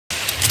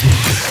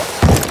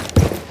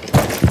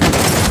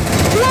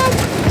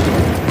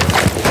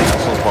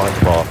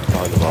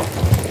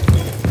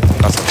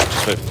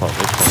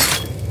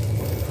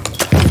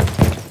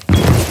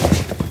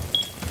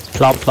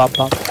Plop, plop,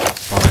 plop.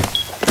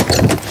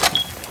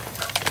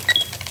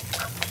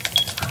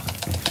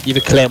 You have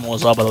a claymore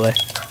as well, by the way.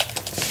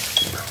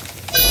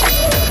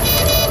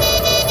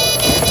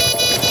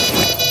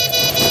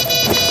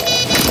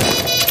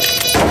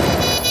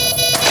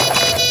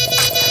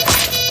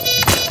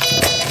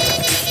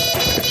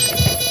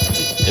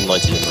 In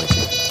 90, in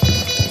 90.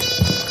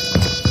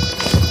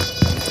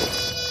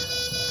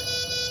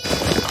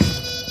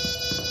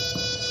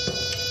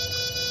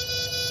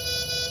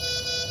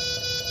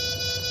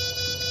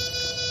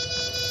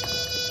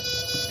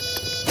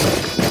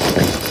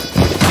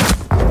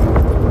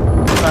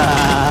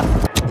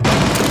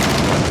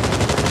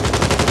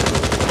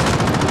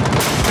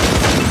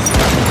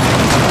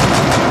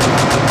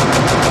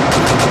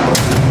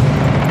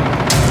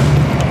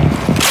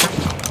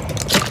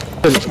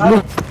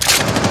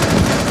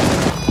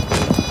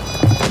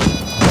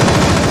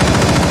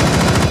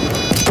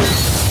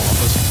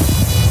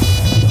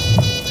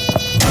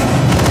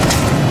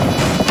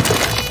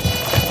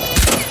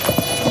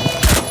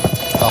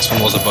 Last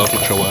one was above,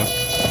 not sure where.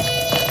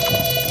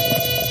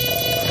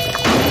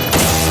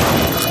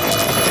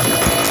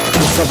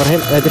 Cover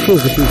him.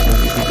 Defuse.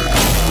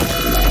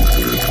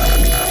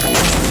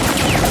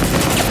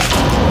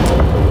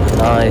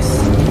 Nice.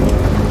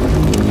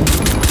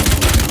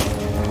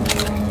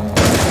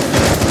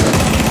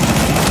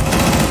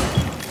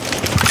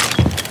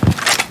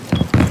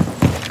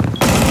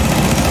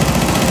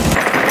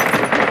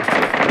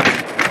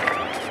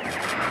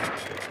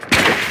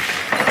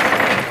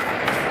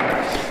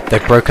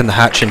 They've broken the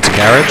hatch into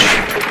garage.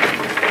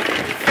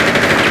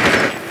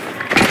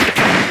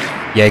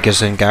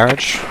 Jaeger's in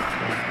garage.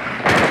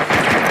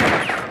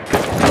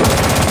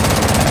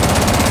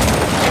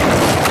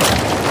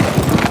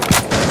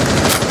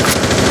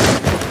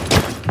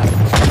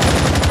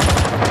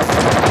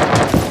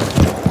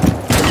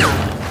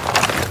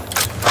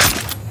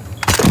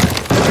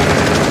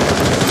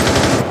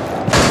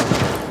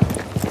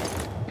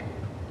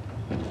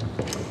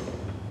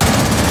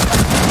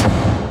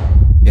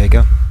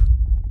 Jaeger.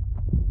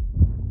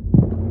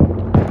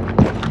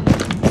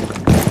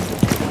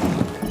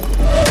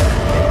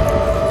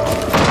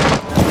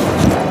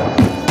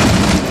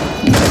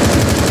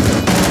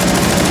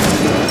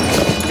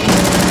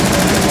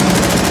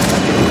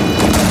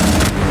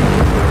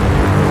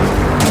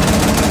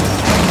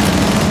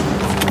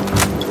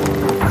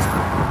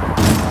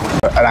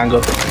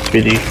 Angle,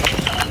 really.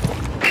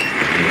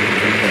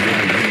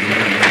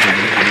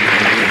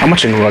 How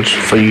much in garage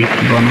for you,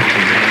 Bruno?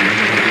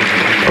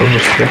 I'm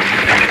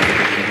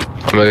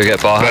gonna go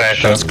get bar.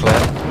 That's clear.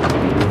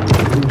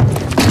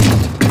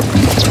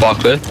 Is bar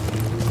clear?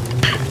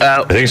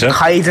 I think so.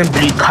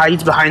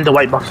 Hides behind the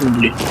white box in the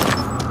blue.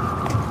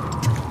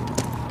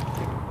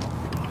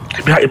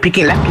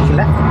 Peeking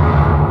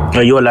left. No,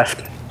 you're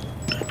left.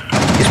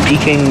 He's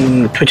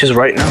peeking Twitch's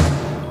right now.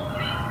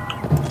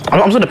 I'm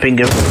just gonna ping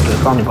him.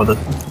 Can't be bothered.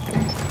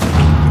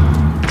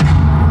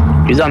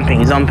 He's on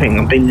ping. I'm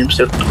pinging him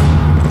still.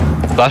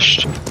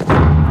 Flashed.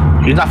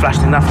 He's not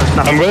flashed.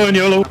 I'm going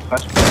YOLO.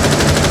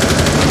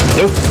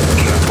 Nope.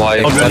 Why?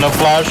 I'm going to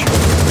flash.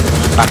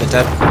 Back at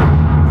dead.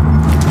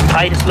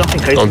 Tide is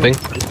looking crazy. On ping.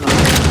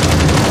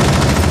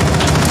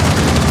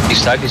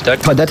 He's dead.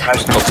 Quite dead.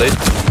 Outside.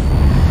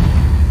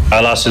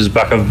 Alas is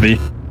back of B.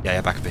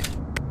 Yeah, back at B.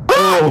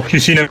 Oh, you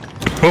seen him?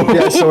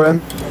 Yeah, I saw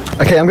him.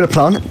 Okay, I'm gonna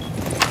plant.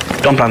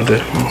 Don't plant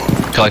it.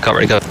 I can't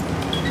really go.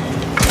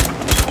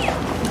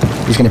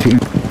 He's gonna peek me.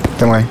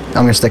 Don't worry,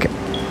 I'm gonna stick it.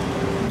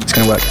 It's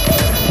gonna work.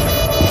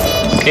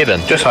 Okay then.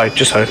 Just hide.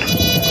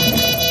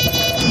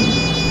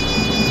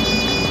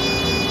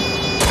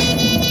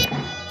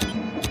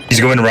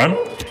 He's going to run.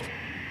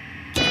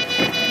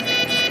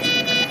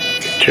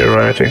 You're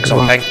right, I think so.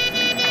 Ping.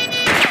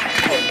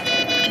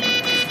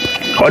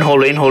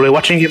 In hallway,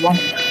 watching you, one.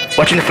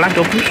 Watching the flank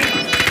open.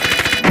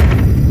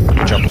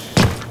 Good job.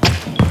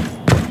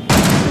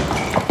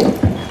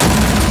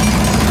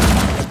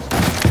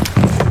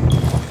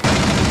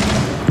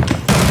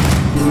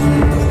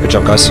 Good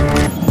job, guys.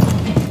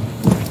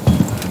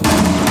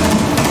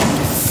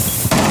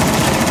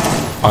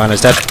 Iron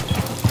is dead.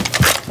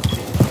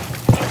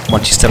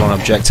 Monty's still on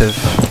objective.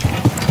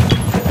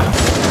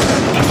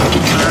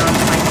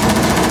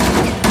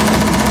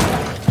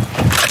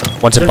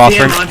 One's in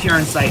bathroom. Monty are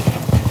in sight.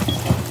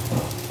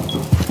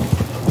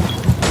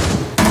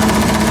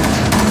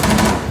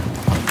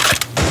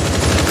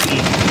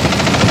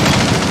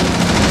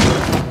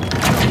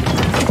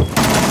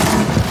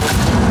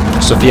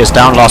 Sophia's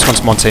down, last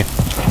one's Monty.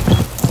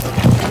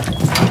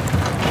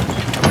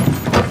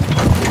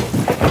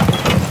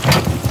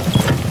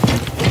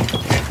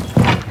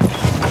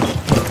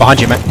 Behind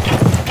you, mate.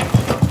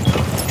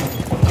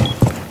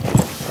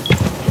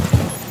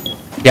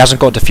 He hasn't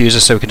got a diffuser,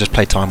 so we can just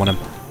play time on him.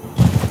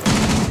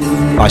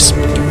 Nice. I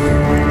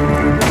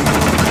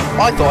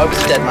thought I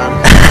was dead, man.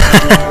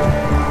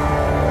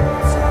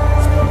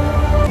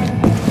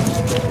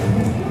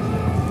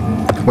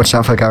 Watch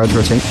out for garage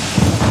routine.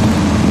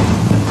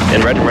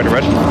 In red.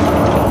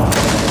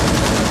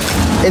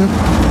 In.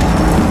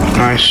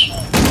 Nice.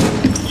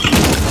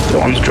 The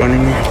one's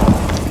joining me.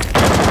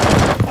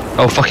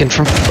 Oh, fucking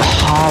from.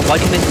 Oh, why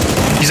can they.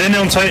 He's in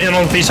on site, in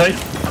on B site.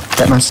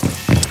 That man's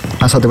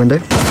outside the window.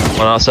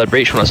 One outside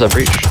breach, one outside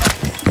breach.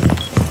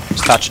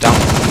 It's thatched down.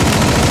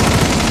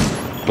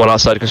 One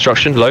outside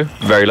construction, low,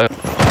 very low.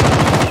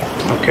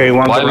 Okay,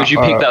 one. Why would you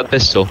peek that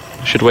pistol?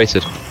 Should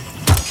waited.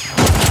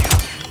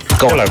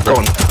 Go on, Hello, go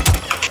on.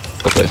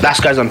 Go play.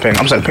 Last guy's on ping.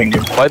 I'm starting ping.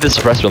 Why the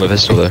suppressor on the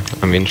pistol though?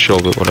 I mean, sure,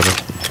 but whatever.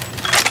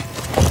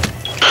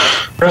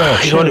 Oh,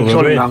 He's holding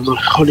angle.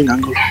 Holding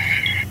angle.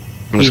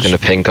 I'm just gonna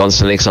ping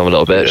constantly because I'm a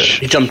little bitch.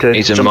 He jumped in.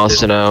 He's in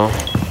master now.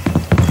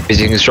 Is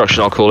he in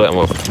construction? I'll call it. And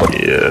what?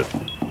 Yeah.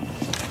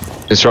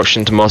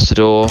 Construction to master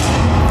door.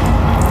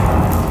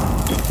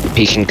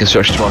 Peeking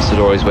construction to master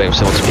door. He's waiting for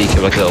someone to peek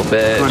him like a little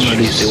bitch.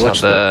 He's up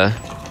there.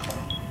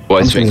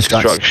 Boys doing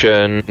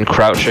construction.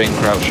 Crouching.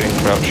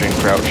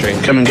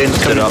 Coming in.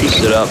 Stood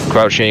up.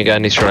 Crouching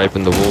again. He's trying to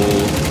open the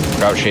wall.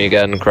 Crouching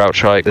again.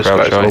 Crouch height. This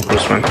Crouch guy's height.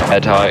 hopeless, man.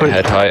 Head height.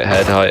 Head height.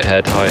 Head height.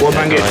 Head height. Wall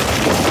bang it.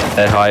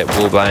 Head height.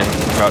 Wall bang.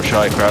 Crouch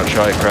height. Crouch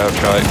height. Crouch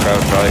height.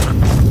 Crouch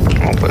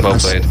height. Well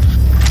played.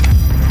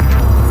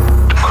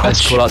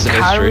 Best call outs in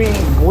history.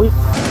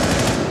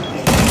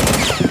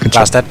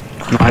 Last dead.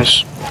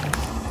 Nice.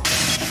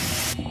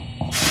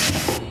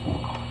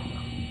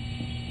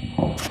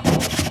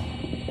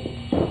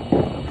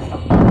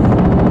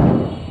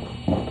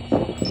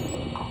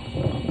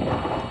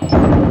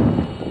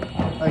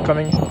 I'm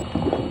coming.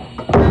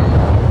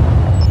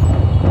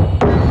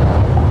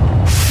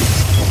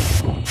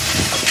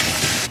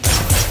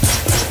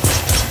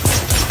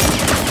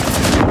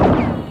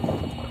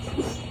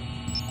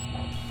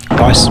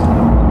 Nice.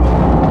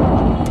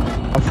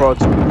 I'm fraud.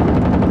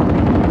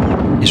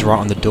 He's right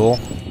on the door.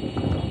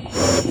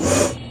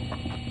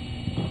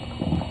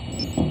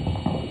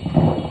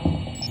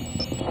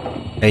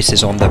 Ace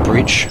is on the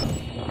breach.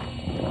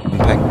 On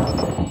ping.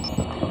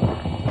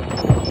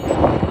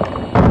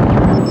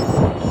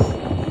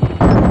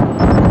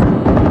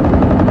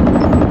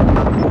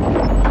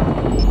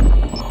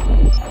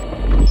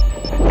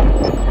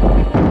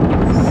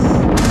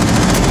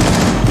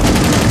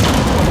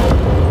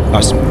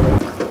 Nice.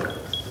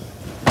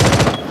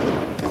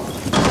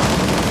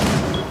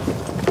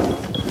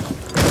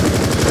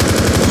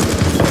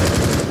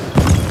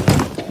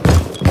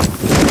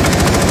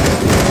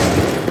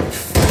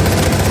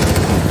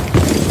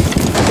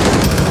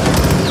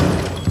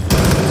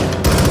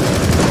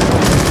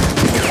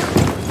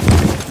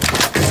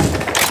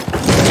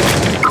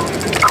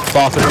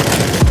 Bathroom.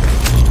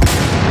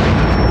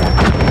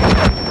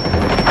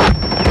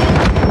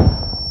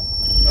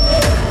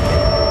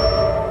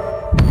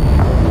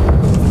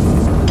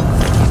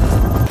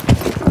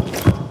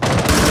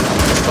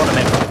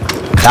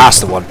 That's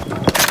the one.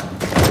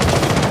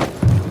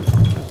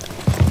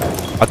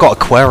 I got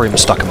aquarium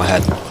stuck in my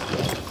head.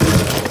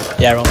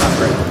 Yeah, on that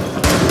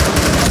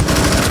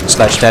room.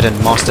 Sledge dead in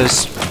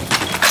masters.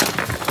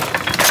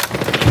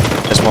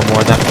 There's one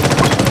more in there.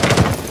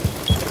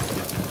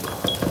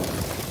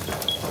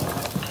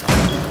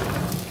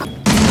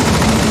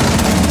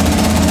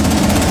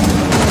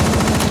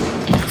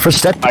 First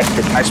step.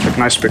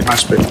 Nice pick.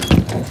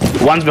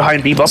 One's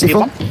behind B bomb.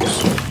 C4.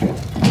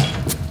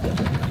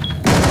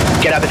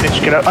 Get out of the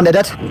pitch, get out. On the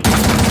dead.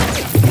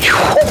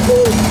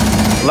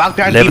 Lock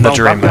behind Living B the bomb,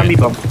 dream, lock behind B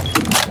bomb.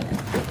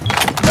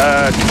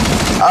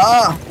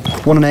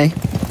 One on A.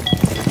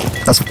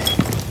 That's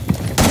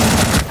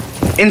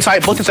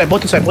Inside, both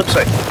inside.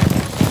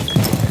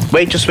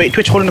 Wait, just wait.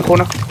 Twitch, hold in the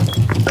corner.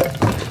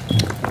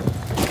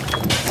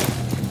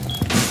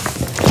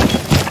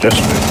 Just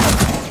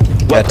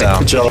wait. Get down.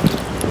 Good job.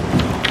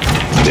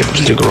 They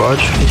pushed the garage.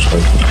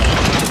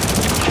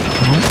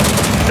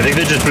 I think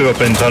they just blew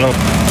up internal.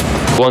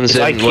 One's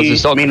in, IQ, one's in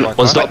stock, mean-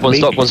 one's stock, one's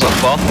not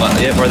far.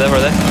 Yeah, right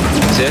there.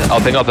 See it?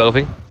 I'll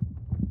ping.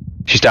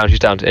 She's down.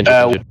 Injured.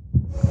 Well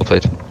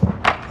played.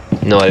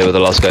 No idea where the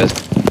last guy is.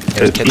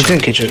 He's in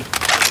the kitchen.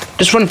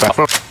 Just run back.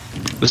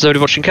 Was nobody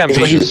watching cam? He's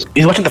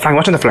watching the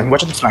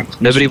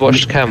flank. Nobody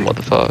watched cam, what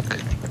the fuck?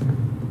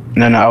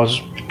 No, I was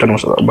trying to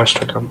watch the West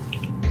Track.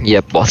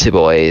 Yeah, botty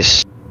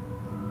boys.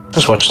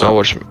 Just watch that.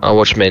 I'll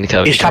watch main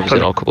cam. He's If he comes tapped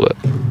in, on I'll call it.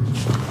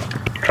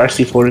 Try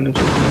C4 in it.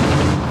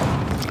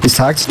 He's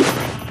tagged.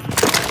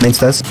 Main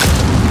stairs.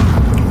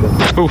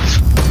 Oof.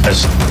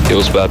 Nice.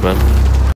 Feels bad, man.